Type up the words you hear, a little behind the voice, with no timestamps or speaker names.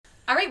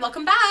All right,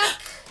 welcome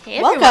back.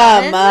 Hey, Welcome.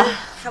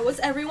 How was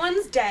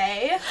everyone's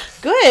day?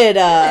 Good.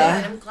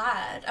 I'm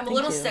glad. I'm a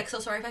little you. sick, so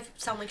sorry if I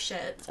sound like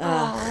shit.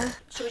 Aw.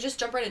 Should we just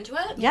jump right into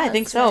it? Yeah, I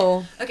think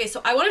so. Okay, so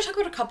I want to talk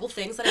about a couple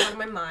things that I have in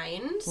my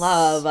mind.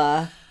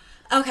 Love.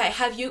 Okay,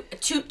 have you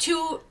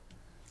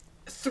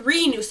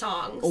three new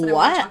songs that I What?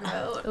 want to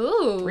talk about.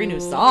 Ooh. 3 new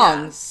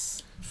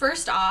songs.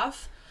 First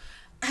off,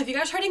 have you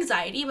guys heard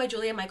 "Anxiety" by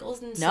Julia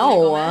Michaels and No.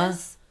 Selena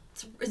Gomez?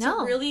 It's No.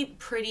 a really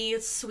pretty,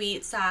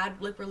 sweet, sad,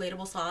 like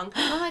relatable song.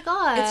 Oh my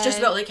god. It's just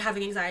about like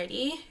having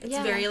anxiety. It's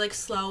Yeah. very like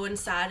slow and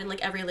sad, and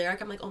like every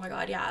lyric, I'm like, oh my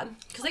god, yeah.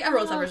 Because like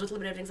everyone suffers with a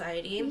little bit of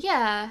anxiety.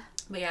 Yeah.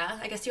 But yeah,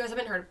 I guess you guys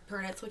haven't heard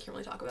it, so we can't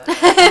really talk about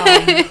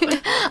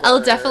it.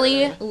 I'll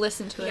definitely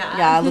listen to it. Yeah.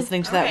 Yeah,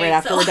 listening to that Okay, right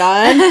after so- we're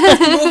done.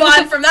 Move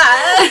on from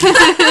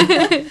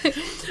that.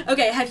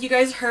 Okay, have you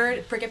guys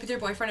heard "Break Up with Your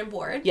Boyfriend and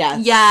Bored"? Yes.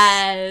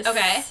 Yes.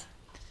 Okay.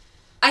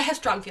 I have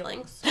strong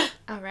feelings.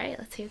 All right,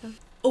 let's hear them.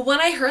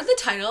 When I heard the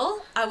title,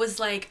 I was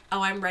like,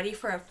 oh, I'm ready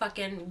for a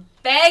fucking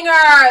banger.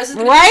 This is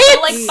gonna Right?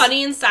 be so, like,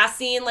 funny and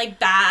sassy and, like,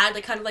 bad.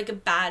 Like, kind of like a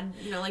bad,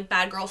 like,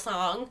 bad girl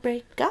song.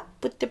 Break up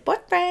with your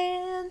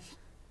boyfriend.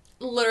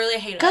 Literally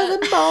hate Cause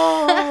I'm it.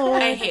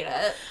 bored. I hate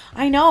it.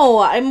 I know.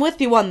 I'm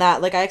with you on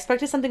that. Like, I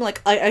expected something like...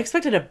 I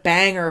expected a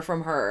banger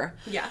from her.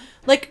 Yeah.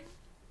 Like,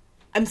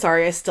 I'm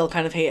sorry, I still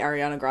kind of hate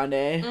Ariana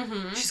Grande.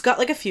 Mm-hmm. She's got,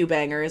 like, a few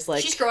bangers.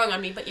 Like, She's growing on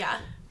me, but yeah.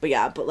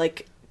 but,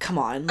 like, come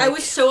on. I Like,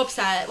 was so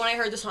upset when I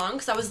heard the song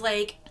because I was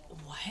like,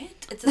 what?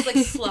 It's this, like,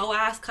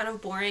 slow-ass, kind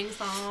of boring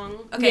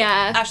song. Okay,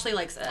 Yeah. Ashley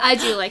likes it. I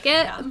do like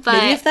it, Yeah. but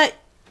maybe if that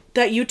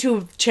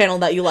YouTube channel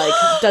that you like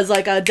does,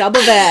 like, a dub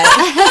of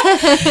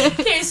it.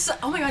 Okay, so,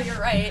 oh my god, you're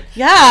right.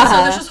 Yeah. So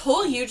there's this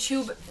whole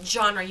YouTube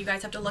genre you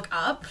guys have to look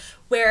up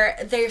where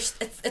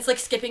it's like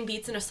skipping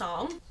beats in a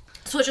song.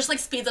 So it just like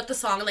speeds up the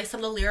song and like some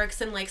of the lyrics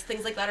and like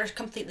things like that are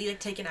completely like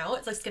taken out.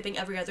 It's like skipping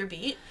every other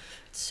beat.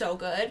 It's so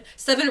good.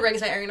 7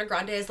 Rings by Ariana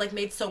Grande is like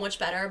made so much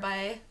better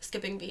by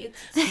skipping beats.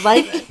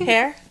 Like,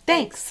 hair,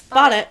 thanks.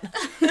 Bought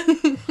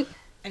it.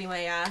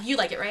 Anyway, yeah. You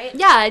like it, right?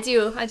 yeah, I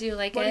do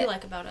like What it. do you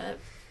like about it?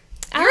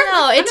 I don't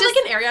know. I'm It just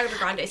like an Ariana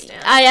Grande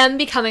stan. I am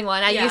becoming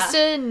one. I Yeah. used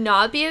to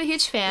not be a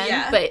huge fan,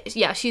 Yeah. but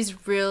yeah,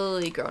 she's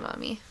really grown on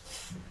me.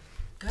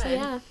 Good.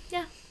 So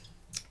yeah.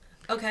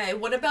 Okay,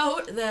 what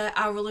about the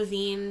Avril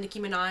Lavigne, Nicki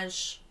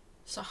Minaj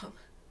song?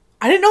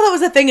 I didn't know that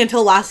was a thing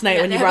until last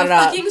night when they you brought have it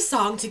a up. fucking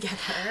song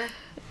together.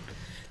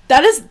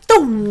 That is the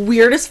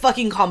weirdest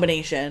fucking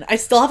combination. I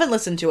still haven't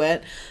listened to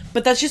it,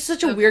 but that's just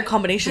such a weird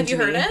combination Have you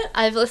to heard me. it?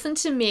 I've listened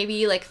to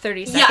maybe like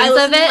 30 seconds Yeah, I of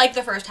listened it, to like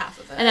the first half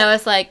of it. and I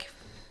was like,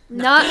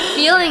 not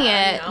feeling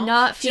Yeah, it. no.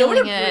 Not Do you know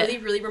feeling what it it. really,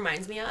 really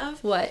reminds me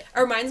of? What? It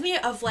reminds me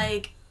of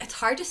like, it's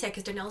hard to say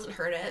because Danielle hasn't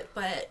heard it,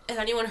 but if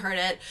anyone heard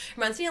it,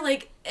 reminds me of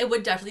like, it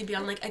would definitely be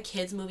on like a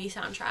kid's movie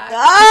soundtrack.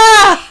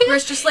 Ah! Where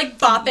it's just like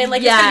bopping,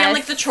 like it's gonna be on Yes.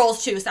 like the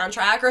Trolls 2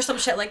 soundtrack or some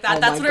shit like that. Oh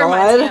That's my what it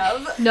reminds me God.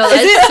 of. No, Is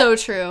that's it- so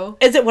true.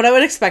 Is it what I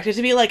would expect it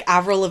to be, like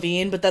Avril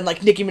Lavigne, but then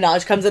like Nicki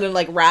Minaj comes in and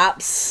like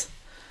raps?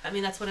 I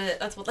mean, that's what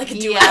like a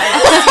duet Yeah.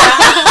 is.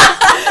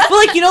 But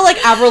like, you know, like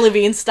Avril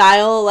Lavigne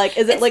style, like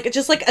is it like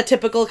just like a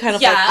typical kind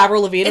of like Yeah.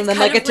 Avril Lavigne It's and then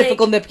kind like a of like-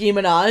 typical Nicki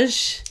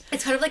Minaj?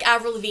 It's kind of like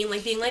Avril Lavigne,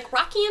 like being like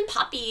rocky and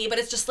poppy, but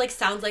it's just like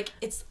sounds like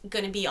it's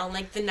gonna be on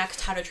like the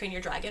next How to Train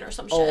Your Dragon or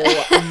some shit.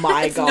 Oh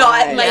my It's god.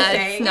 not my Yeah,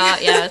 thing. it's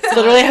not. Yeah, it's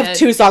Literally not have good.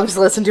 2 songs to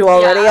listen to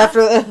already Yeah.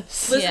 after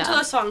this. Listen Yeah. to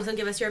those songs and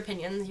give us your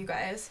opinions, you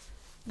guys.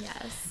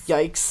 Yes.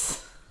 Yikes.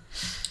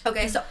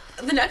 Okay, so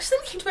the next thing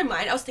that came to my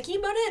mind, I was thinking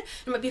about it.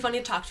 It might be funny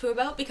to talk to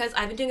about because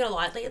I've been doing it a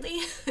lot lately.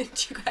 Do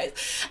you guys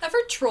ever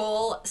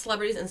troll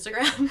celebrities'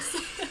 Instagrams?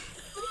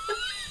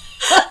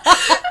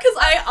 Because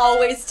I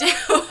always do.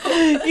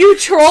 You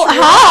troll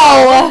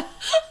how? I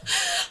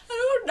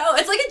don't know.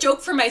 It's like a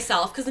joke for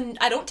myself because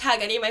I don't tag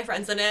any of my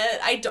friends in it.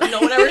 No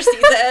one ever sees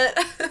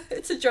it.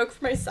 It's a joke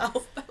for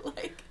myself, but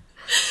like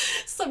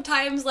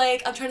sometimes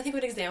like I'm trying to think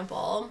of an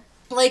example.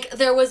 Like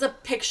there was a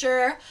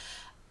picture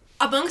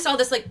amongst all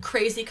this like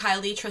crazy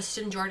Kylie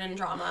Tristan Jordan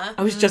drama.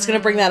 I was just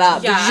gonna bring that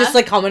up. Did Yeah. you just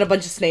like comment a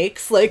bunch of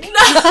snakes? Like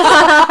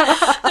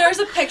There's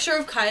a picture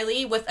of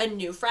Kylie with a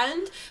new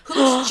friend who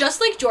looks just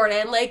like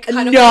Jordan, like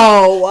kind of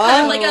no.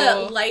 kind of like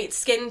a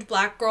light-skinned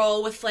black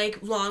girl with like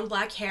long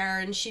black hair,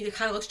 and she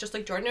kind of looks just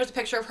like Jordan. There was a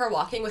picture of her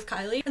walking with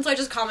Kylie, and so I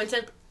just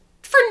commented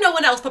for no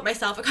one else but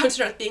myself. I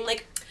commented on it being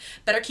like,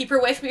 "Better keep her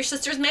away from your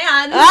sister's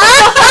man."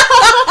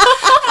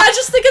 I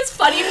just think it's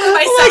funny for Oh my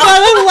myself.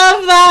 god, I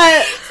love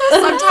that.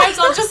 Sometimes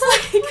I'll just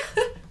like,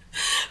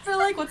 or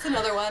like, what's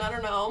another one? I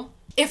don't know.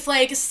 If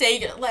like,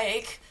 say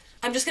like,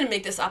 I'm just gonna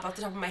make this up off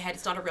the top of my head.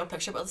 It's not a real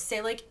picture, but let's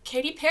say like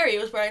Katy Perry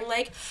was wearing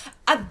like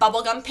a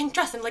bubblegum pink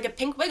dress and like a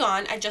pink wig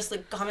on. I just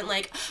like comment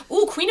like,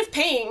 "Ooh, Queen of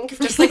Pink,"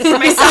 just like for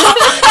myself,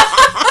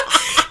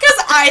 because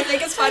I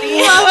think it's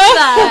funny. Love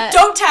that.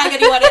 Don't tag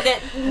anyone in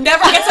it.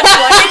 Never gets any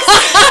likes.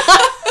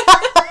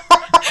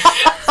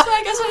 So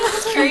I guess I'm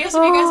just curious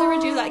if you guys ever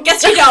do that.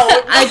 Guess you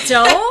don't. I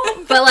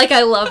don't, but like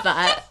I love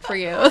that for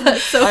you.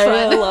 That's so I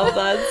fun. love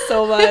that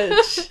so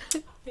much.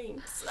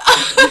 Thanks.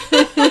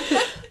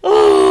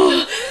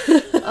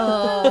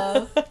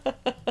 Oh.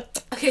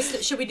 Okay, Okay,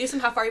 so should we do some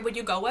how far would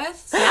you go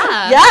with?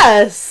 Yeah.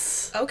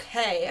 Yes.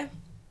 Okay.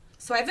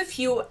 So I have a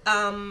few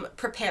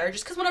prepared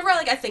just because whenever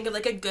I think of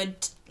a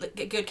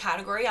good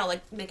category, I'll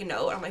make a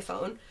note on my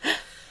phone.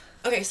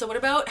 Okay, so what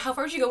about how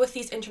far would you go with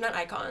these internet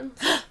icons?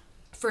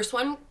 First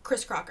one,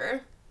 Chris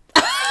Crocker.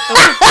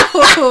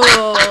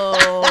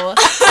 Oh.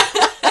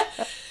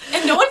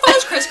 If no one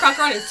follows Chris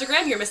Crocker on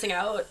Instagram, you're missing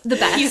out. The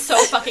best. He's so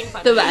fucking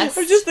funny. The best.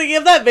 I'm just thinking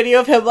of that video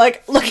of him look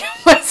at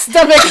my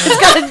stomach. He's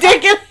got a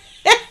dick in it.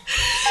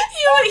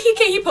 You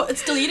know what?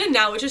 It's deleted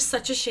now, which is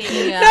such a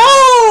shame. Yeah. No.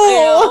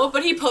 I know,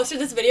 but he posted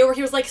this video where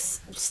he was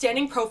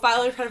standing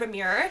profile in front of a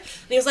mirror, and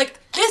he was like,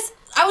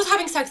 I was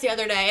having sex the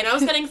other day, and I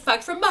was getting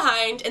fucked from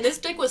behind, and this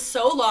dick was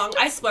so long,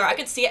 I swear, I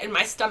could see it in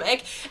my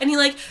stomach, and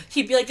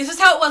he'd be like, this is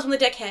how it was when the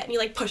dick hit, and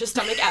he push his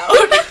stomach out,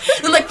 and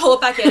then pull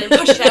it back in, and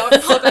push it out,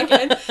 and pull it back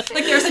in,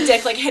 there's a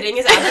dick, hitting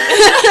his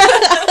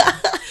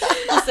abdomen.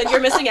 Listen,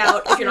 you're missing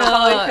out if you're not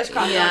following Chris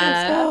Crocker.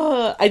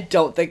 Yeah. I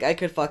don't think I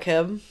could fuck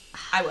him.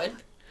 I would.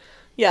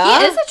 Yeah.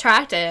 He is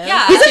attractive.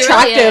 Yeah. He's He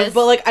attractive, really is.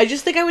 but I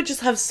just think I would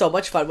just have so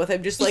much fun with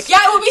him. Just Yeah,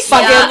 it would be so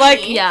fucking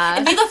funny. Yeah.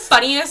 It'd be the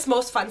funniest,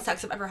 most fun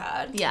sex I've ever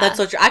had. Yeah. That's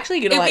so true. Actually,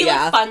 you know It'd what? be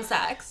Yeah. fun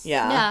sex.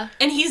 Yeah. Yeah.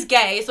 And he's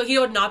gay, so he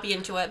would not be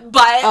into it.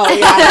 But Oh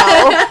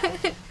yeah.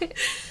 No.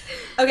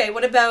 okay,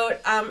 what about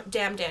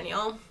Damn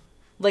Daniel?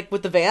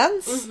 With the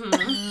Vans?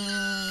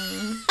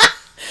 Mm-hmm.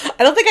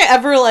 I don't think I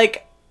ever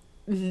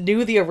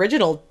knew the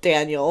original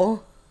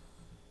Daniel.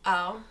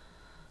 Oh.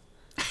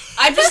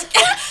 I'm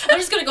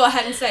just gonna go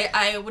ahead and say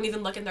I wouldn't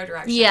even look in their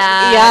direction.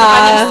 Yeah. Yeah.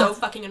 I find them so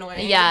fucking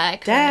annoying. Yeah. I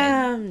could.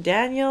 Damn,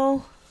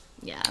 Daniel.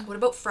 Yeah. What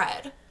about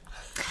Fred?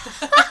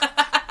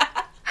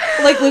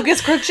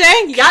 Lucas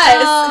Cruikshank?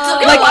 Yes.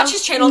 Like, watch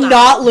his channel now.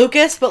 Not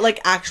Lucas, but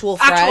actual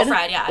Fred. Actual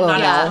Fred, yeah. Oh, not,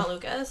 no. not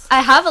Lucas. I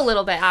have a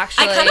little bit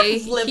actually. I kind of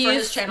live for He's-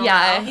 his channel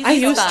Yeah. now. He's I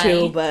so used funny.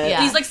 to, but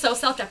Yeah. He's so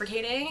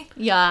self-deprecating.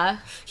 Yeah.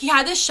 He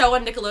had this show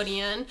on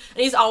Nickelodeon, and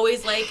he's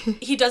always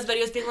he does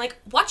videos being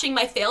watching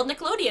my failed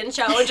Nickelodeon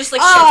show, and just shits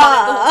on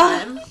it the whole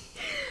time.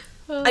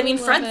 Oh, I mean,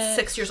 love Fred's it.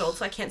 6 years old,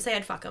 so I can't say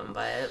I'd fuck him,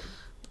 but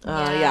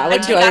yeah, I I'd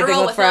wouldn't do take anything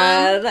Adderall with with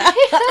Fred.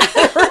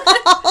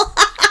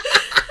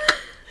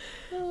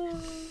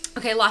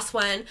 okay, last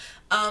one.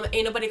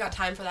 Ain't nobody got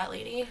time for that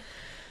lady.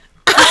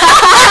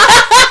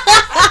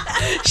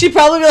 She'd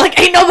probably be like,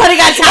 ain't nobody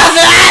got time for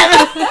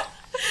that!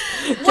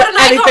 What an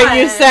Anything icon.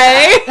 you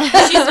say.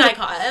 She's an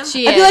icon.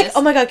 She I'd is. be like,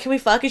 oh my god, can we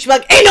fuck? And she'd be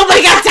like, ain't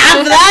nobody got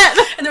time for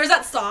that! And there was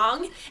that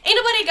song. Ain't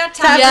nobody got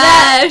time for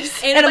Yes.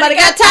 that. Ain't nobody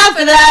got time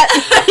for that!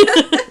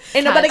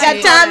 Ain't nobody got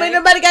Time. time, ain't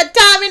nobody got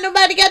time, ain't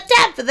nobody got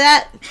time for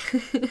that!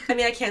 I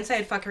mean, I can't say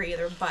I'd fuck her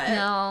either, but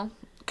No.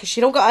 Cause she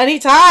don't got any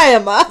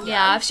time.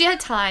 Yeah. If she had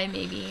time,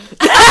 maybe.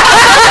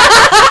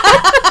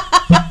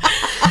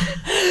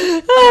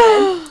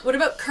 what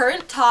about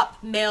current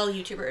top male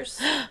YouTubers?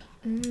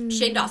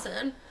 Shane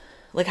Dawson.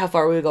 How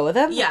far would we go with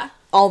him? Yeah.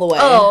 All the way.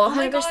 Oh,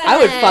 my 100%. God. I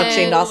would fuck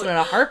Shane Dawson in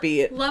a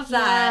heartbeat. Love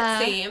that.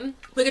 Yeah. Same.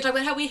 We could talk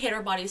about how we hate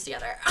our bodies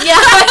together. Yeah.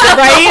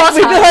 Right?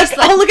 We'd be like, Just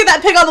oh, look at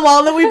that pig on the wall,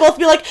 and then we'd both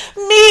be like,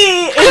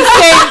 me! In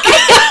sync.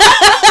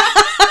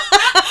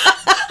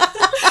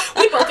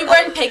 We'd both be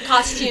wearing pig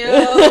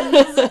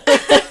costumes.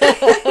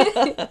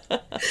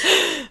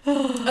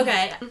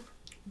 Okay.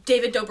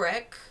 David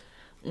Dobrik.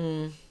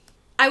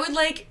 I would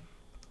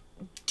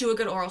do a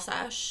good oral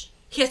sesh.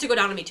 He has to go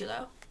down to me too,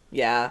 though.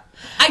 Yeah.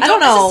 I don't don't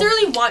know.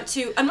 necessarily want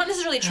to. I'm not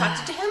necessarily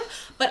attracted to him,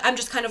 but I'm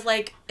just kind of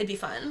it'd be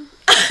fun.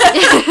 Do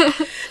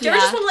you ever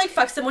just want to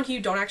fuck someone who you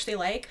don't actually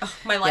like? Oh,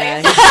 my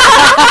life.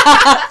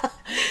 Yeah,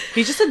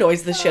 he just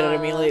annoys the shit out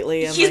of me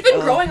lately. I'm He's been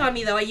ugh. growing on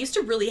me though. I used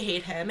to really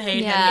hate him.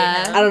 Hate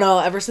Yeah. him. I don't know.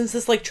 Ever since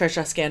this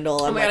Trisha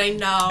scandal, Oh I'm my god, I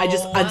know. I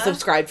just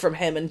unsubscribed from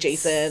him and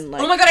Jason.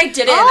 Oh my god, I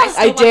didn't. Oh,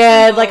 still I watch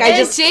did. them I both.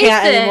 just Jason.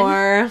 can't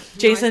anymore. No, I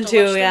Jason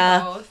still watch too. them Yeah.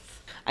 both.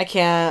 I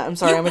can't. I'm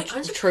sorry. I'm a Wait,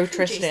 unsubscribed true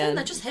from Jason? Tristan.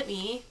 That just hit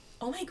me.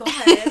 Oh my god.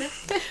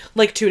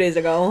 2 days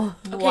ago.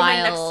 Okay, my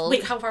next. Wild.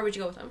 Wait, how far would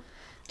you go with him?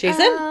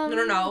 Jason?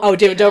 No. Oh,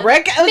 David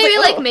Dobrik. I was Maybe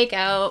oh. make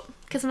out.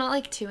 Because I'm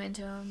not too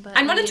into him. But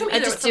I'm not into him I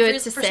either. just but do it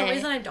to for say. some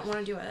reason, I don't want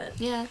to do it.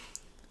 Yeah.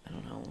 I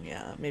don't know.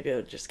 Yeah, maybe I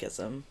would just get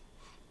some.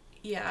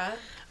 Yeah.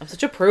 I'm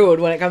such a prude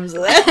when it comes to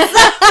this. I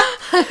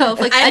I don't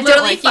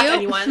literally like fuck you.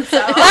 anyone, so.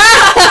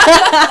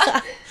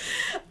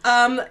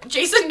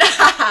 Jason.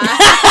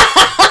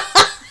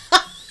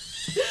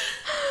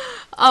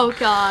 Oh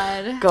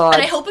god. God.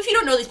 And I hope if you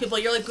don't know these people,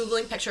 you're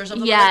Googling pictures of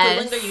them, Yes.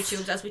 Googling their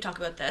YouTubes as we talk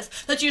about this.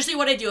 That's usually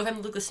what I do if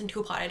I'm listening to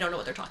a pod. I don't know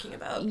what they're talking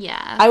about.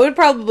 Yeah. I would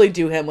probably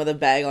do him with a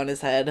bag on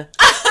his head.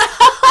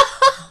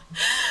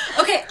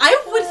 Okay,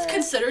 I would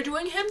consider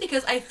doing him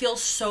because I feel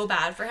so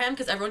bad for him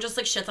because everyone just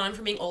shits on him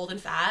for being old and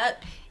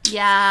fat.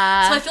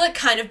 Yeah. So I feel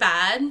kind of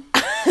bad.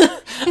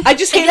 I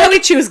just hate how he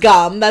chews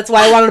gum. That's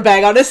why I wanted a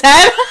bag on his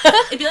head.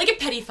 It'd be a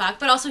pity fuck,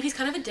 but also he's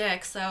kind of a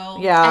dick, so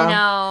Yeah. I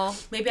know.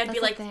 maybe I'd That's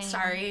be the thing.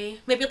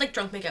 sorry. Maybe I'd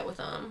drunk make out with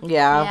him.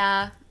 Yeah.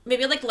 Yeah.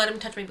 Maybe I'd let him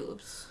touch my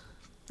boobs.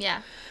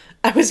 Yeah.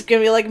 I was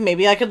gonna be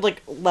maybe I could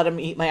let him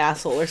eat my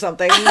asshole or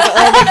something,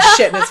 but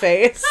shit in his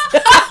face.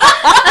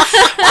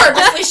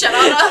 Purposely shit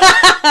on him.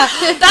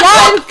 Yeah,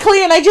 I'm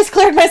clean. I just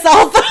cleared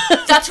myself.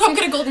 That's who I'm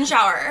gonna golden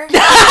shower.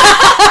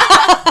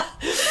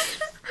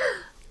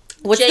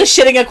 What's Jake- the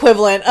shitting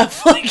equivalent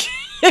of like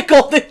a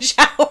golden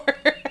shower?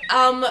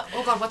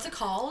 Oh god, what's it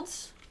called?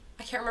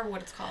 I can't remember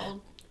what it's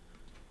called.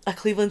 A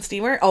Cleveland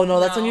steamer? Oh no,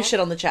 that's when you No. shit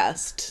on the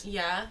chest.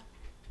 Yeah.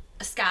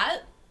 A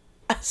scat?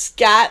 A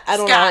scat? I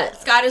don't Scat. know.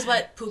 Scat is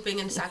what pooping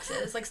and sex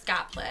is. Like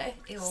scat play.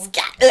 Ew.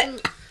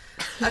 Scat.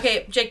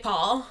 Okay, Jake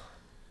Paul.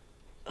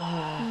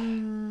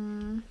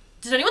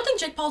 Does anyone think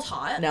Jake Paul's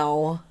hot?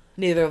 No,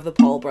 neither of the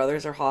Paul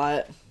brothers are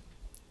hot.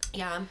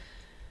 Yeah.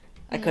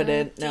 I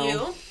couldn't. Do No,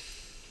 you?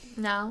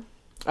 No.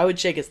 I would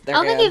shake their I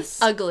don't think hands.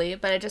 he's ugly,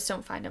 but I just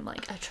don't find him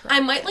like attractive. I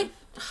might like.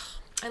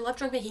 I love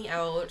drunk making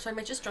out, so I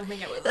might just drunk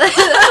make out with him. I know.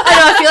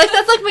 I feel like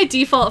that's like my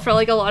default for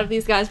like a lot of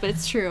these guys, but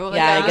it's true. Like,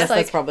 Yeah, I was guess like,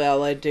 that's probably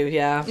all I'd do.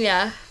 Yeah.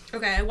 Yeah.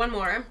 Okay, one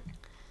more.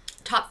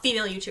 Top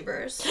female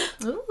YouTubers.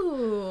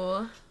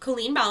 Ooh.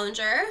 Colleen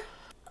Ballinger.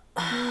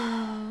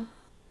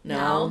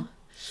 No.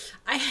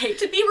 I hate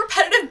to be a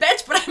repetitive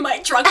bitch, but I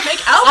might drunk make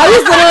out. I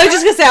was literally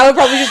just gonna say I would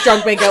probably just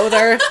drunk make out with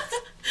her.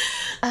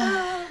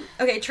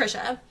 Okay,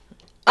 Trisha.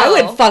 I Oh.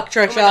 would fuck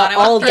Trisha God, I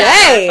would all fuck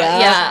day. Trisha.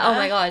 Yeah. Oh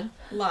my god.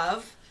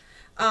 Love.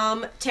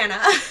 Tana.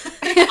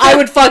 I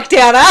would fuck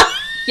Tana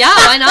Yeah.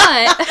 Why not?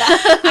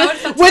 I would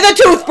fuck with a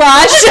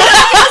toothbrush.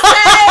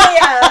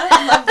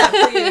 Hey! Love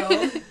that for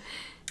you.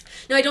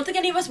 No, I don't think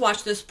any of us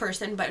watch this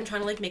person, but I'm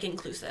trying to like make it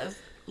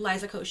inclusive.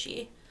 Liza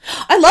Koshy.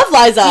 I love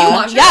Liza. Do you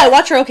watch her? Yeah, I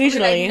watch her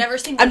occasionally. I've never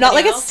seen I'm the not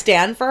like a video.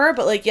 stan for her,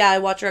 but like yeah, I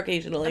watch her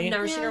occasionally. I've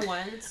never seen her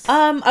once.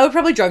 I would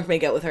probably drunk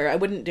make out with her. I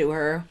wouldn't do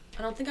her.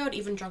 I don't think I would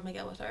even drunk make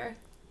out with her.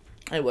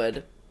 I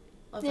would.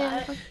 Love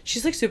Yeah. that.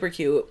 She's like super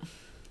cute,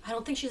 I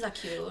don't think she's that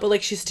cute. but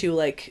like she's too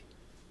like.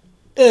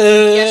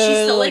 yeah,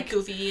 she's still like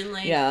goofy and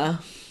like. Yeah.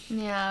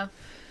 Yeah.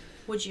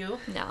 Would you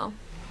No.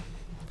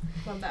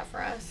 love that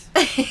for us?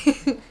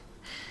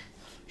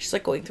 She's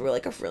like going through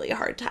like a really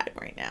hard time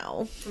right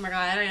now. Oh my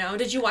god, I know.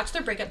 Did you watch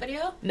their breakup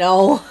video?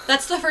 No.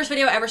 That's the first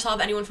video I ever saw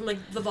of anyone from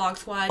like the Vlog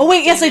Squad. Oh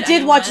wait, yes, I David,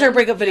 did watch anyone. their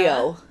breakup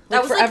video. That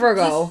Like was forever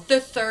like, ago.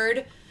 The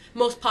third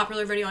most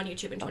popular video on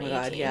YouTube in Oh 2018.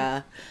 my god,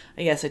 yeah.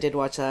 Yes, I did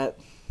watch that.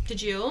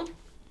 Did you?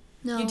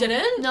 No. You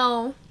didn't?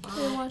 No. I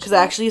didn't watch Because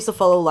I actually used to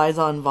follow Liza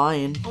on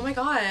Vine. Oh my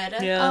god.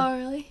 Yeah. Oh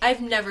really?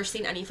 I've never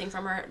seen anything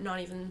from her, not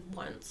even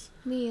once.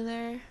 Me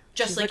either.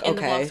 Just She's like, like, in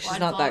the okay, Vlog Squad she's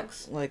not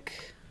vlogs. that,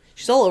 like,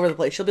 she's all over the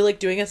place. She'll be, like,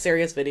 doing a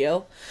serious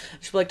video.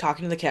 She'll be, like,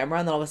 talking to the camera,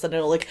 and then all of a sudden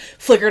it'll, like,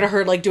 flicker to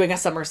her, like, doing a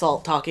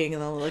somersault talking,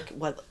 and then, like,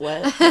 what?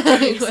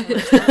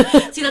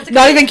 See, that's a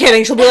Not even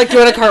kidding. She'll be, like,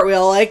 doing a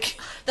cartwheel, like,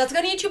 That's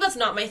kind of YouTube. That's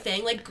not my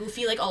thing. Like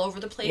goofy, like all over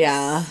the place.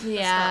 Yeah. That's not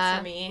Yeah.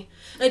 for me.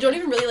 And I don't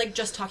even really like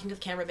just talking to the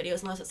camera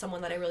videos unless it's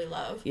someone that I really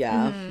love.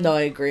 yeah. No,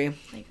 I agree.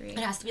 I agree. It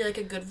has to be like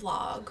a good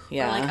vlog.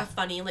 Yeah. Or like a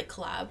funny like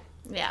collab.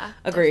 Yeah.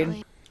 Agreed.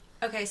 definitely.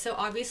 Okay, so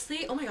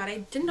obviously, oh my god, I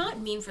did not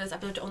mean for this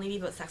episode to only be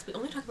about sex. We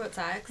only talk about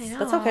sex. I know.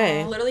 That's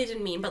okay. Literally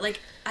didn't mean, but like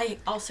I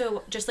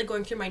also just like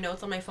going through my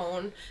notes on my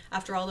phone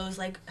after all those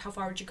like how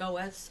far would you go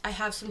with? I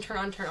have some turn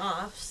on turn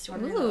offs. Do you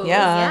want to hear Ooh, those?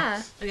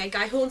 Yeah. Yeah. Okay,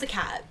 guy who owns a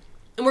cat,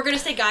 and we're gonna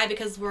say guy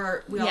because we all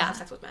Yeah. have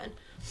sex with men.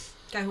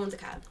 Guy who owns a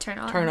cat. Turn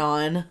on. Turn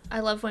on. I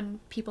love when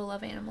people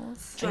love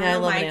animals. Do you Yeah, I wanna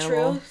know love my an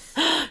animal.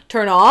 truth?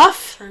 Turn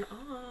off? Turn off.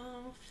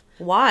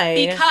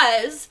 Why?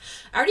 Because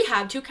I already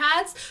have 2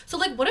 cats, so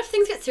like, what if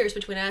things get serious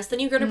between us? Then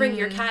you're gonna bring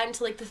your cat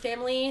into like the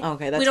family.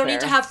 Okay, that's we don't need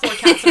fair. to have 4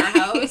 cats in our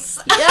house.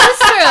 Yeah, that's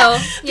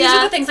true. These are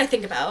Yeah. the things I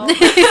think about.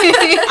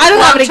 I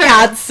don't have any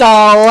cats, so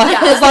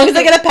as long as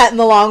I get a pet in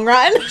the long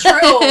run.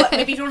 True.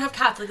 Maybe if you don't have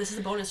cats, like this is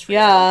a bonus for you.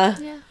 Yeah.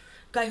 Yeah.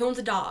 Guy who owns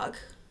a dog.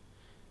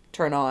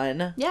 Turn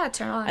on. Yeah,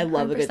 turn on. I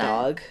love a good 100%.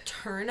 dog.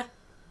 Turn.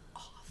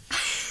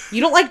 You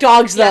don't like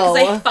dogs, Yeah, though.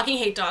 because I fucking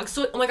hate dogs.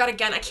 So, oh my god,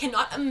 again, I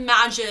cannot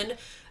imagine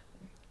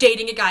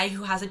dating a guy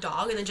who has a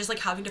dog and then just like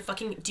having to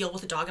fucking deal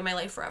with a dog in my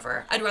life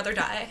forever. I'd rather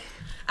die.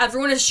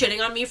 Everyone is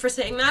shitting on me for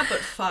saying that, but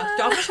fuck,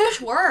 dogs are so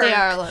much work. They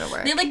are a lot of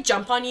work. They like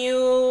jump on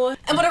you,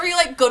 and whenever you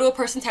like go to a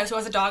person's house who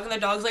has a dog, and the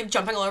dog's like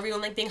jumping all over you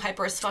and like being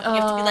hyper as fuck, you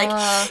have to be like,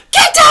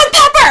 "Get down,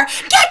 Pepper!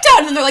 Get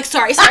down!" And they're like,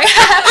 "Sorry."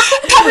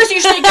 Pepper's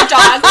usually a good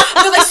dog.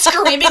 They're like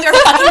screaming their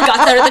fucking guts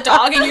out of the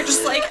dog, and you're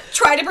just like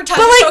trying to pretend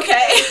But, it's like,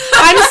 okay.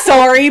 I'm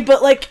sorry,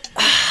 but like,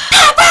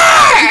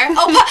 Pepper!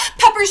 Oh,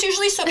 Pepper's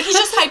usually so. He's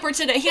just hyper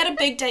today. He had a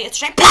big day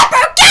yesterday.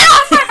 Pepper, get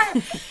off her!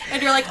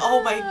 And you're like,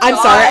 oh my god. I'm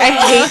sorry. I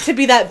hate to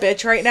be that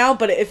bitch right now,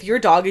 but if your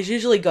dog is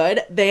usually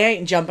good, they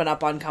ain't jumping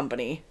up on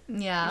company.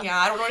 Yeah. Yeah,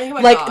 I don't know anything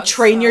about Like, dogs,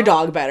 train so. your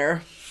dog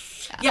better.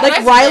 Yeah, Like,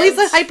 and I've Riley's a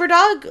lived- hyper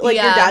dog, like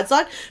your Yeah. dad's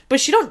dog, but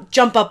she don't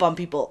jump up on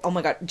people. Oh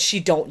my god, she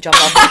don't jump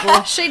up on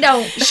people. She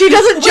don't. She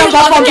doesn't jump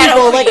up on get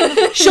people. over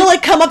Like, she'll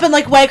like come up and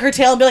like wag her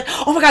tail and be like,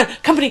 "Oh my god,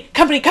 company,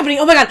 company, company!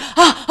 Oh my god,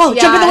 jump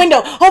in Yeah. the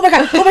window! Oh my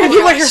god, people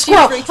are here, She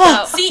squirrel!" freaks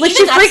Ah. out. See, Like even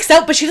she that's- freaks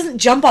out, but she doesn't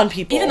jump on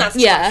people. Even that's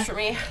too Yeah. much for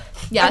me.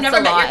 Yeah, I've it's never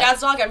a met lot. your dad's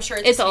dog. I'm sure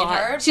it's It's a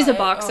sweetheart, lot. She's a but-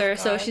 boxer, oh,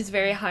 so God. she's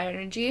very high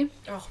energy.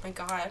 Oh my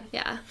god.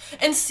 Yeah.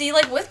 And see,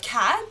 like with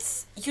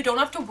cats, you don't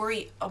have to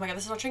worry. Oh my god,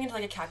 this is not turning into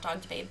like a cat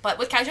dog debate. But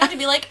with cats, you have to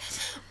be like,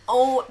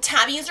 oh,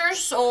 tabbies are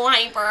so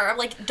hyper.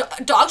 Like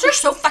dogs are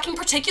so fucking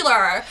particular.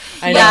 I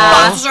Like know.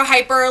 boxers are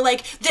hyper.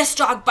 Like this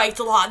dog bites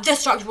a lot.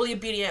 This dog's really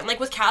obedient. Like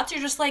with cats,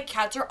 you're just like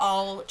cats are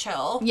all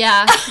chill.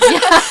 Yeah.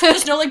 Yeah.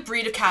 There's no like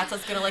breed of cats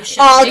that's gonna like shit.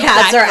 All on you.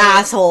 cats are Exactly.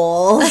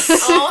 assholes.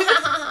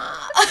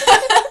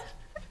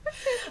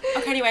 Oh,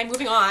 okay, anyway,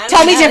 moving on.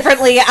 Tell me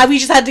differently. We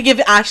just had to give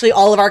Ashley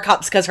all of our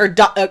cups because her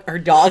dog, because her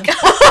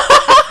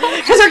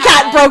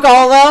cat broke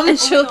all of them.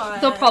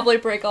 God. They'll probably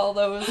break all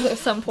those at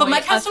some point. my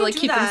I cats have to like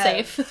don't do keep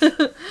that.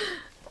 them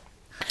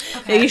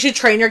safe. Yeah, you should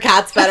train your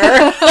cats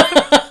better.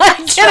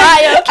 I'm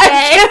Try,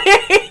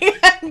 kidding.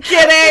 I'm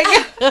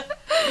kidding.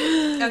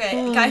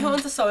 Okay, guy who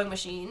owns a sewing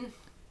machine.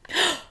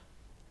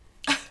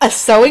 A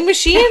sewing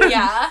machine?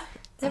 Yeah.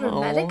 Never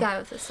met a Oh. guy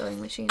with a sewing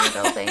machine, I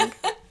don't think.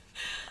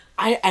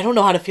 I don't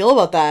know how to feel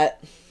about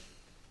that.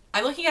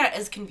 I'm looking at it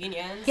as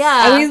convenience.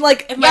 Yeah. I mean,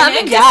 like, If my Yeah, man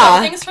could yeah.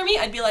 sew things for me,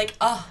 I'd be like,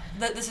 oh,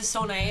 this is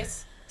so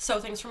nice. Sew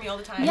things for me all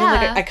the time. Yeah.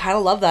 like, I kind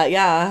of love that.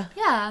 Yeah.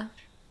 Yeah.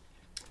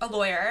 A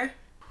lawyer.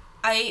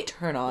 I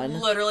Turn on.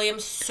 literally am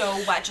so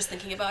wet just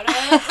thinking about it.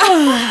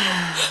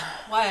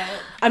 What?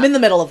 I'm in the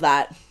middle of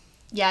that.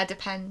 Yeah, it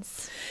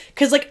depends.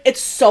 Because, like,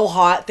 it's so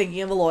hot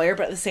thinking of a lawyer,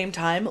 but at the same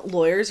time,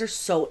 lawyers are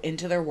so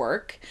into their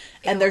work.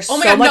 And there's Oh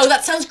my so god, much no,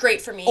 that sounds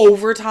great for me.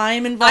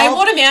 overtime involved. I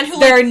want a man who,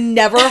 like- They're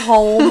never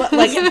home.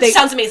 Like, they,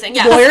 Sounds amazing,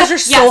 yes. Lawyers are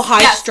so Yes,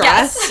 high yes,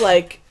 stress. yes.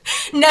 Like,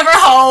 Never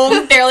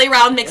home, barely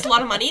around, makes a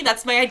lot of money.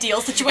 That's my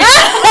ideal situation.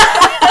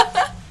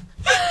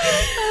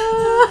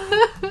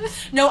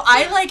 No,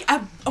 I like.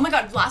 Oh my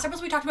god! Last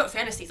episode we talked about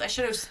fantasies. I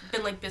should have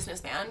been like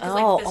businessman. 'Cause,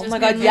 like, Oh, oh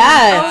businessman my God, men-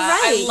 yes. Oh,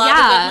 right, I love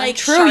yeah. a good, like,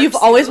 true, sharp you've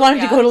always suit, wanted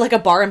yeah. to go to, like, a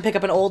bar and pick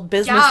up an old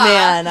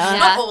businessman. Yeah. Yeah.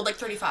 Not old, like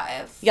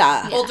 35.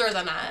 Yeah. Older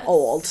than us.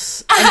 Old.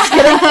 I'm just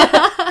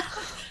kidding.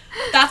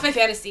 That's my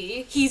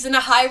fantasy. He's in a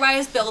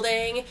high-rise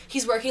building.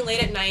 He's working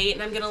late at night,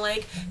 and I'm gonna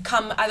like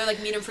come either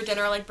like meet him for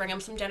dinner or like bring him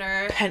some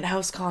dinner.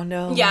 Penthouse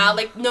condo. Yeah,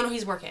 like no,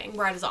 he's working.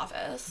 We're at his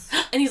office,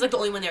 and he's like the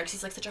only one there because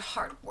he's like such a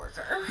hard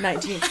worker.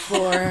 19th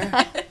floor.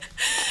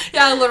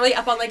 Yeah, literally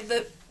up on like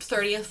the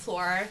 30th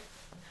floor,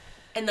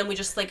 and then we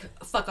just like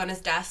fuck on his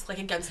desk like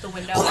against the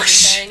window and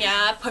everything.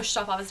 Yeah, push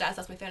stuff off his desk.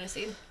 That's my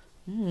fantasy.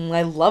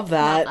 I love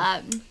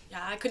that. Yeah,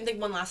 I couldn't think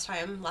of one last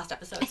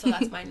episode, so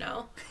that's mine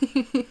now.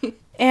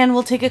 And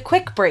we'll take a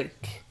quick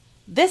break.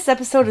 This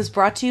episode is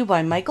brought to you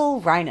by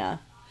Michael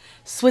Reina.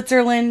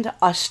 Switzerland,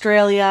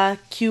 Australia,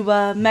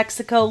 Cuba,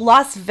 Mexico,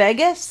 Las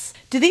Vegas.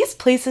 Do these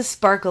places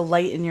spark a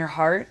light in your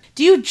heart?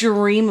 Do you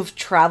dream of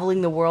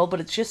traveling the world, but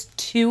it's just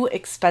too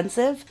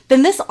expensive?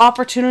 Then this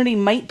opportunity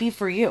might be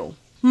for you.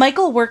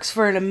 Michael works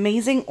for an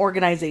amazing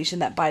organization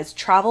that buys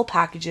travel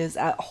packages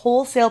at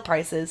wholesale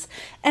prices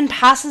and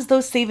passes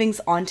those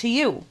savings on to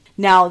you.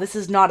 Now, this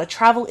is not a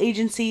travel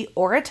agency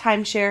or a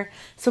timeshare,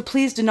 so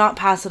please do not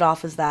pass it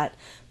off as that.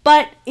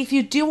 But if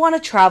you do want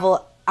to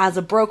travel as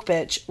a broke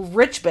bitch,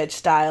 rich bitch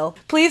style,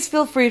 please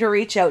feel free to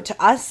reach out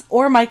to us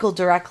or Michael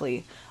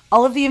directly.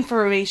 All of the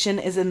information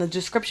is in the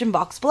description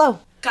box below.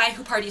 Guy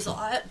who parties a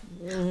lot.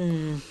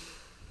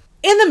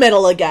 In the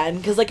middle again,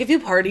 because like if you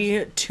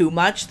party too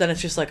much, then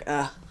it's just like,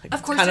 like,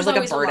 Of course, kind of there's like a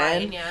always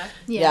burden. line, yeah.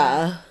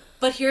 Yeah.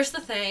 But here's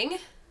the thing.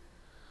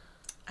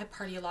 I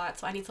party a lot,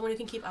 so I need someone who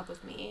can keep up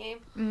with me.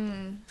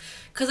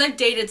 Because I've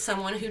dated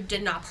someone who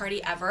did not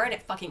party ever, and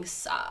it fucking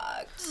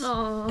sucked.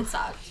 Oh. It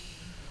sucked.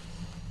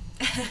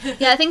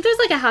 Yeah, I think there's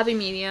like a happy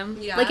medium.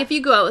 Yeah. Like if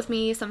you go out with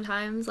me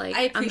sometimes, like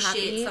I I'm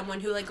appreciate happy. someone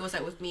who like goes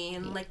out with me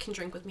and like can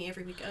drink with me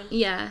every weekend.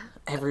 Yeah.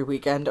 Every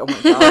weekend. Oh my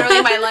god.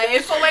 Literally my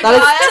life. Oh my That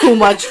god. is too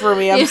much for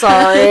me. I'm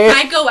sorry.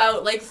 I go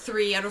out like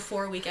 3 out of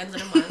 4 weekends in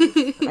a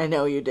month. I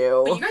know you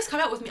do. But you guys come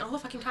out with me all the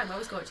fucking time. I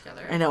always go out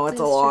together. I know it's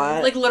a That's true.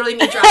 lot. Like literally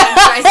me driving you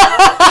guys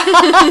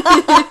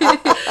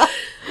out.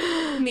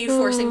 Me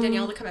forcing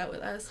Danielle to come out with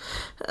us.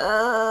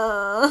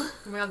 Oh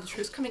my god, the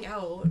truth's coming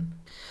out.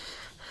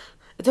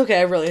 It's okay.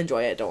 I really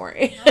enjoy it. Don't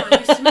worry. Oh,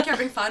 you seem like you're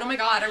having fun. Oh my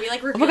god, are we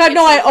like Oh my god,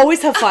 no, I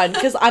always have fun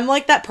because I'm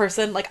like that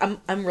person. Like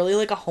I'm really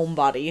like a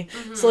homebody.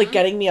 So like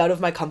getting me out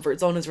of my comfort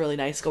zone is really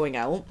nice going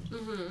out.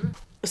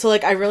 So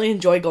like I really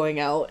enjoy going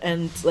out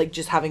and like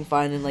just having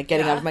fun and like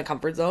getting out of my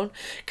comfort zone.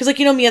 Because like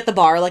you know me at the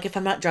bar, like if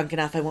I'm not drunk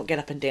enough, I won't get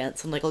up and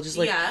dance and like I'll just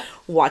like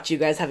watch you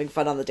guys having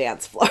fun on the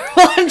dance floor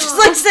while I'm just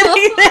like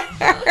sitting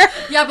there.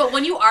 Yeah, but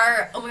when you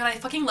are, oh my god, I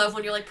fucking love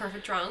when you're like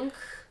perfect drunk.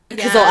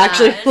 Because I'll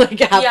actually like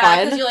have Yeah,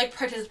 fun. because you like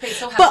participate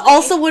so heavily. But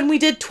also when we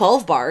did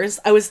 12 bars,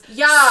 I was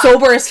Yeah.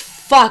 sober as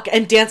fuck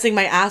and dancing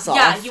my ass off.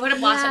 yeah, you had a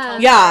blast at Yeah.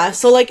 12. Yeah,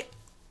 so like,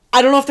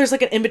 I don't know if there's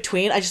like an in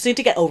between. I just need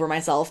to get over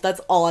myself. That's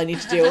all I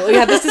need to do. We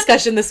had this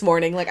discussion this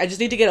morning. Like, I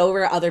just need to get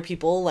over other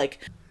people. Like,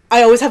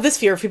 I always have this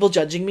fear of people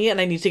judging me, and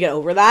I need to get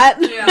over that.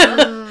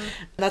 Yeah.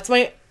 That's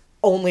my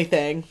only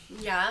thing.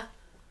 Yeah.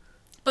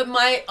 But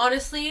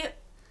honestly,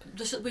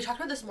 we talked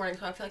about this morning,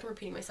 so I feel like I'm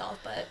repeating myself,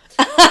 but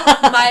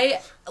my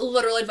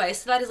literal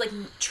advice to that is, like,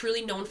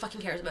 truly no one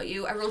fucking cares about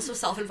you. Everyone's so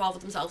self-involved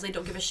with themselves, they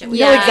don't give a shit. No,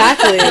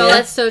 exactly. No,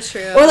 that's so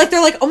true. Or, like,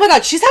 they're like, oh my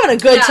god, she's having a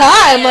good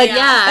time. Yeah, like,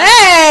 yeah.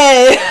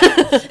 hey!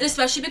 Yeah. And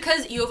especially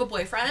because you have a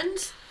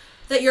boyfriend,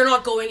 that you're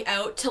not going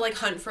out to, like,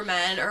 hunt for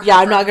men or Yeah,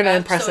 hunt I'm for not gonna men.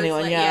 impress So it's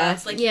anyone, like, yeah.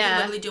 It's like, you Yeah. can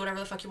literally do whatever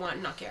the fuck you want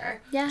and not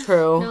care. Yeah.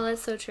 True. No,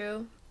 that's so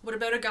true. What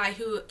about a guy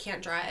who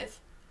can't drive?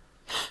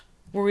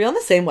 Were we on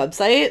the same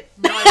website?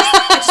 No,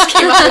 I just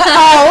came up with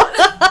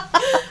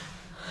Oh.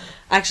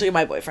 Actually,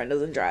 my boyfriend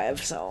doesn't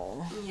drive,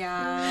 so.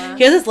 Yeah.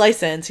 He has his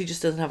license, he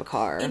just doesn't have a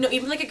car. You know,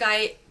 even, like, a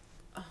guy...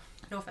 Oh,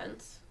 no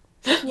offense.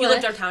 You What?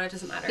 live downtown, it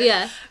doesn't matter.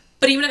 Yeah.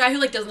 But even a guy who,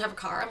 like, doesn't have a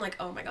car, I'm like,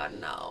 oh my god,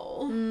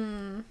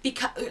 no.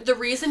 Because the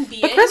reason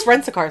being... But Chris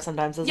rents a car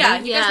sometimes, doesn't Yeah,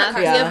 he? you guys rent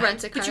cars. Yeah. We have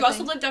rent a car. But you also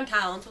thing. live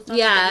downtown, so it's not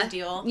Yeah. a big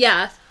deal.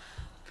 Yeah.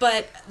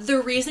 But the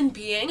reason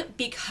being,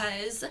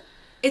 because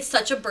it's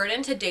such a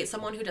burden to date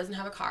someone who doesn't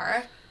have a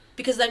car.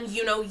 Because then,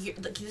 you know,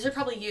 like, these are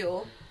probably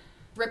you.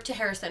 Rip to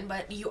Harrison,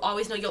 but you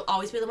always know you'll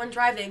always be the one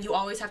driving. You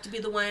always have to be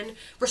the one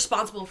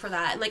responsible for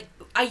that. And, like,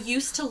 I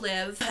used to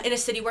live in a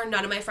city where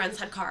none of my friends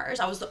had cars.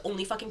 I was the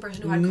only fucking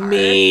person who had a car.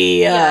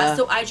 Me. Yeah,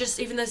 so I just,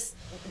 even this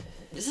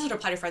doesn't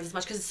apply to friends as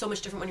much because it's so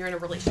much different when you're in a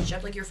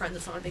relationship. Like, your friends,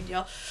 it's not a big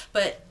deal.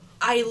 But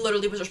I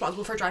literally was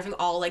responsible for driving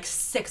all, like,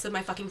 6 of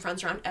my fucking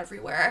friends around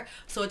everywhere.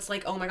 So it's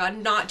like, oh my god,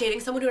 not dating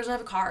someone who doesn't have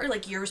a car.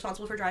 Like, you're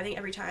responsible for driving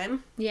every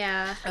time.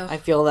 Yeah. I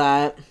feel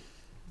that.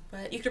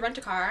 But you could rent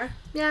a car.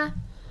 Yeah.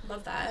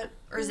 Love that.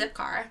 Or zip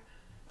car.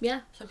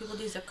 Yeah. Some people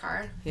do zip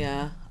car.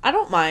 Yeah. I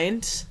don't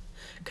mind.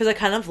 Because I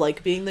kind of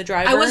like being the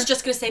driver. I was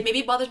just gonna say, maybe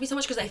it bothers me so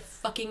much because I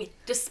fucking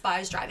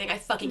despise driving. I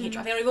fucking hate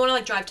driving. I don't even want to,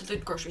 like, drive to the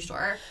grocery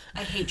store.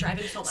 I hate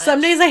driving so much.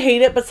 Some days I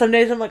hate it, but some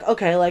days I'm like,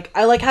 okay, like,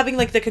 I like having,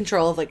 like, the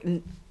control of, like,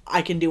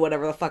 I can do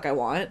whatever the fuck I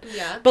want.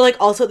 Yeah. But, like,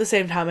 also at the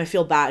same time, I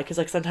feel bad because,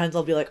 like, sometimes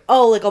I'll be like,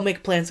 oh, like, I'll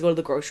make plans to go to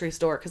the grocery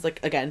store because, like,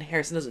 again,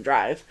 Harrison doesn't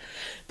drive.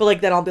 But,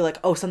 like, then I'll be like,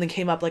 oh, something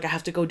came up, like, I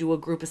have to go do a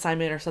group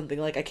assignment or something,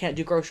 like, I can't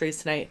do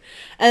groceries tonight.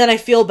 And then I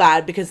feel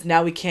bad because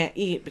now we can't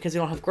eat because we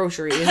don't have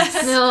groceries.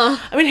 No.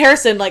 I mean,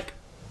 Harrison, like,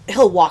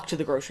 he'll walk to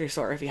the grocery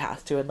store if he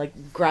has to and,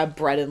 like, grab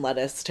bread and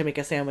lettuce to make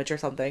a sandwich or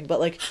something.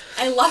 But, like...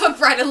 I love a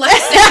bread and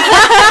lettuce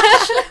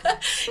sandwich.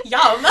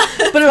 Yum.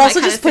 But it also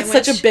kind just of puts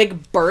such a sandwich.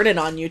 big burden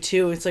on you,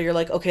 too. So you're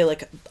like, okay,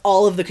 like,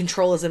 all of the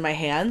control is in my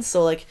hands.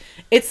 So, like,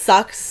 it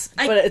sucks,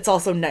 but it's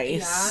also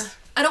nice. Yeah.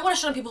 I don't want to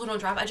shit on people who don't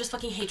drive. I just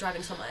fucking hate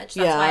driving so much. That's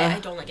Yeah. why I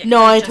don't like it.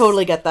 No, I I just-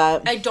 totally get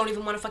that. I don't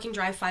even want to fucking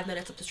drive 5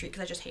 minutes up the street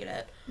because I just hate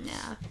it.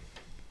 Yeah.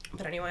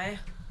 But anyway.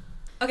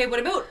 Okay, what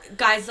about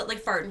guys that, like,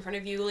 fart in front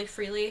of you, like,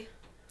 freely?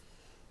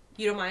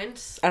 You don't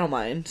mind? I don't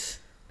mind.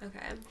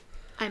 Okay.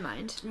 I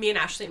mind. Me and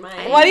Ashley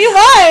mind. Why do you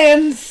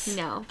mind?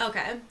 No.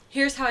 Okay.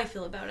 Here's how I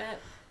feel about it.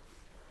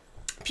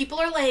 People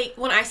are like,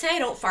 when I say I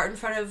don't fart in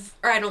front of,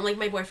 or I don't like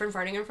my boyfriend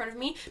farting in front of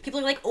me,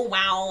 people are like, oh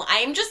wow,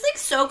 I'm just, like,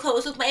 so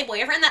close with my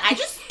boyfriend that I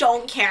just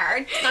don't care.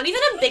 It's not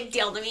even a big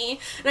deal to me.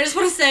 And I just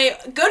want to say,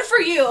 good for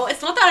you.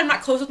 It's not that I'm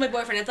not close with my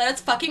boyfriend, it's that it's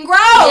fucking gross.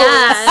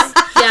 Yes.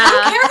 I don't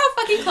Yeah. care how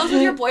fucking close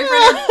with your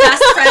boyfriend or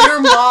best friend or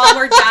mom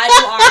or dad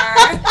you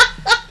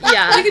are.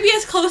 Yeah. You could be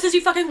as close as you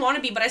fucking want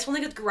to be, but I just want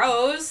to think it's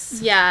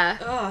gross. Yeah.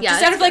 Ugh. Yeah.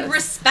 Just out it's of, like, gross.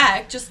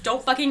 respect, just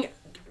don't fucking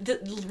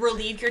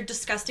relieve your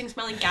disgusting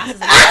smelling gases.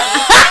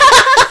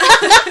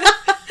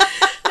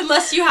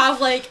 Unless you have,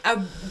 like,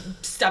 a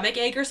stomach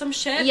ache or some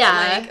shit. but,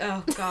 Yeah. like,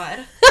 oh,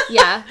 God.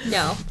 Yeah.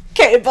 No.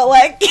 Okay, but,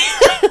 like,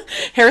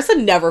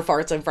 Harrison never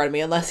farts in front of me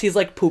unless he's,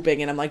 like,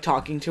 pooping and I'm, like,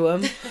 talking to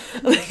him.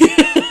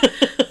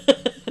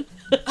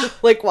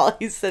 Like, while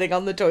he's sitting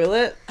on the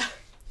toilet.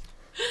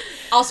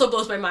 Also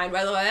blows my mind,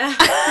 by the way.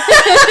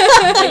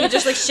 That you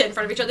just, like, shit in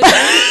front of each other.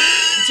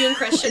 Do you and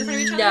Chris shit in front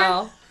of each other?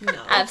 No.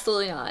 No.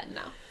 Absolutely not.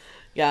 No.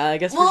 Yeah, I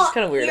guess we're just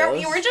kind of weirdos.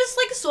 You were just,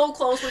 like, so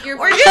close with your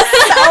We're boyfriend. just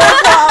so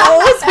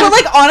close. But,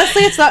 like,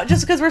 honestly, it's not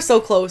just because we're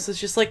so close. It's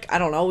just, like, I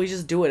don't know. We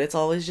just do it. It's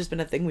always just been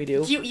a thing we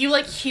do. You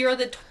like, hear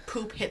the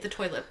poop hit the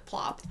toilet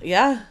plop.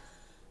 Yeah.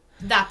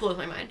 That blows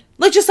my mind.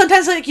 Like, just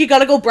sometimes, like, you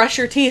gotta go brush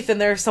your teeth and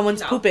there's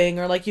someone's No. pooping,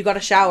 or, like, you gotta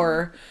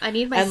shower I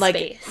need my and, like,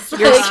 space.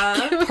 your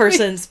Yeah.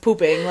 person's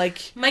pooping.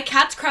 Like, My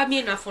cats crab me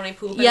enough when I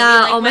poop. And Yeah, I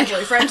mean, like, oh my my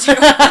boyfriend, too.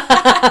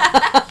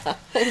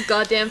 Whole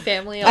goddamn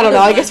family. I don't know.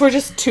 I guess we're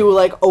just two,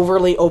 like,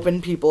 overly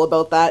open people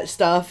about that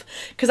stuff.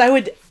 Because I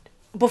would,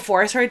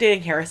 before I started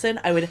dating Harrison,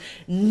 I would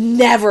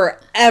never,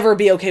 ever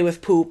be okay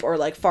with poop or,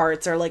 like,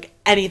 farts or, like,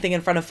 anything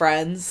in front of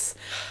friends.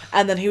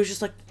 And then he was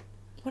just like,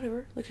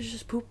 whatever, like, it's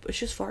just poop, it's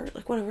just fart,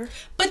 like, whatever.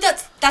 But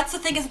that's the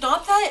thing. It's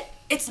not that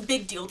it's a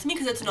big deal to me,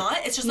 because it's not.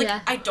 It's just, like,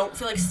 Yeah. I don't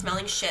feel like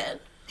smelling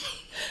shit.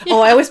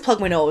 Oh, I always plug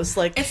my nose,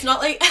 like, It's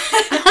not like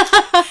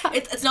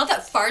it's not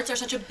that farts are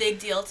such a big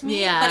deal to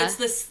me, Yeah. but it's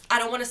this, I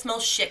don't want to smell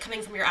shit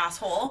coming from your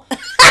asshole.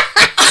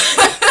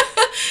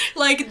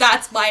 Like,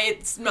 that's why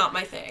it's not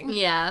my thing.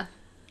 Yeah.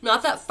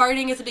 Not that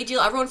farting is a big deal.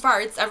 Everyone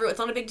farts. It's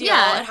not a big deal.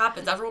 Yeah. It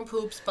happens. Everyone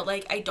poops, but,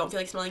 like, I don't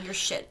feel like smelling your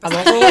shit. I'm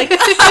also like,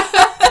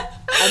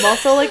 I'm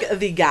also like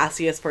the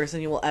gassiest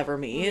person you will ever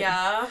meet.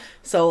 Yeah.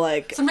 So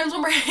like Sometimes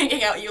when we're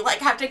hanging out, you like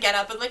have to get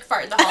up and like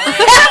fart in the hallway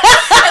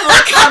and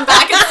like come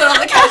back and sit on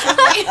the couch with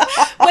me,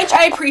 which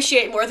I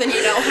appreciate more than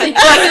you know.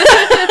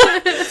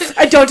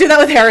 I don't do that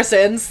with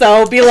Harrison,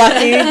 so be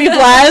lucky, be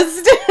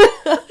blessed.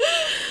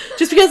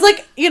 Just because,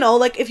 like, you know,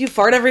 like, if you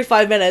fart every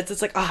 5 minutes,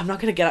 it's like, oh, I'm not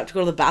gonna get up to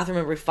go to the bathroom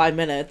every 5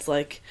 minutes.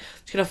 Like,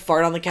 I'm just gonna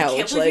fart on the couch. I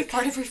can't believe like, you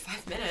fart every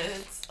 5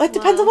 minutes. it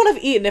depends on what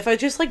I've eaten. If I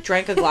just, like,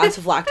 drank a glass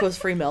of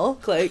lactose-free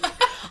milk, like,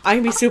 I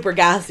can be super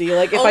gassy.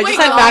 Like, if Oh I my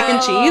just had mac and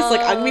God. cheese,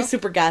 like, I can be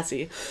super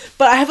gassy.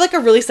 But I have, like, a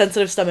really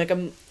sensitive stomach.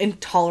 I'm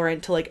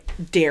intolerant to, like,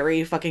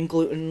 dairy, fucking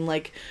gluten,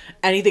 like,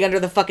 anything under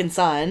the fucking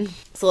sun.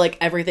 So, like,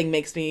 everything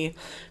makes me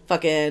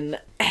fucking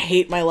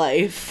hate my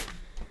life.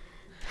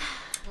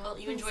 Well,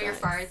 you enjoy your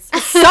farts.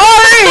 Sorry!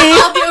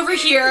 I'll be over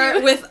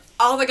here with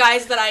all the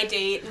guys that I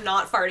date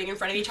not farting in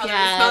front of each other and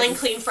Yes. smelling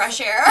clean,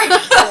 fresh air.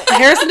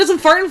 Harrison doesn't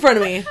fart in front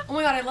of me. Oh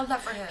my god, I love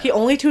that for him. He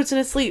only toots in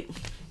his sleep.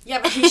 Yeah,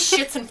 but he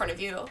shits in front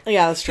of you.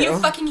 Yeah, that's true. You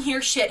fucking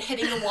hear shit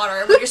hitting the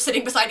water when you're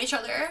sitting beside each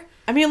other.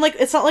 I mean, like,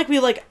 it's not like we,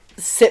 like,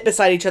 sit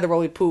beside each other while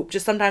we poop.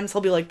 Just sometimes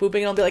he'll be, like,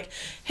 pooping and I'll be like,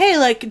 hey,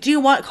 like, do you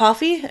want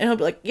coffee? And he'll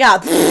be like, yeah.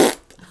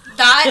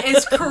 That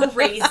is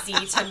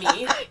crazy to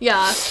me.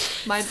 Yeah.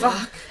 My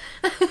fuck.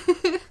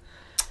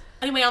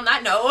 Anyway, on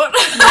that note.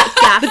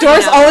 The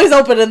door's always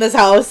open in this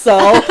house, so.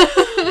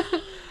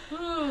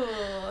 Ooh.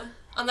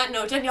 On that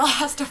note, Danielle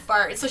has to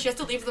fart, so she has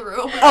to leave the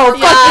room. Oh,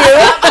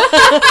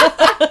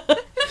 fuck you.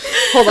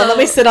 Hold on, let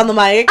me sit on the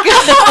mic.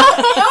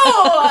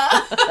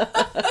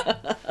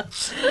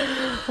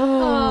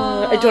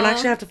 I don't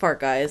actually have to fart,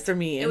 guys. They're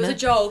mean. It was a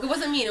joke. It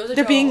wasn't mean. It was a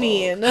They're joke. being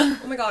mean. Oh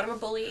my god, I'm a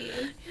bully.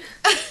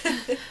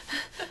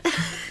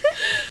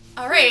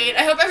 Alright,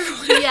 I hope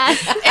everyone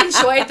Yes.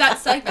 enjoyed that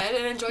segment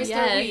and enjoys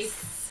their week.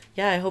 Yes.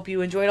 Yeah, I hope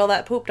you enjoyed all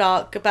that poop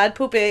talk. Bad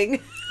pooping.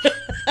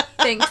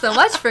 Thanks so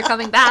much for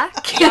coming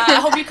back. Yeah, I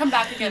hope you come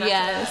back again.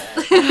 Yes.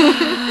 After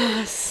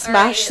that. Smash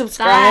Alright,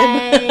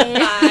 subscribe. Bye.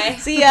 Bye.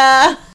 See ya.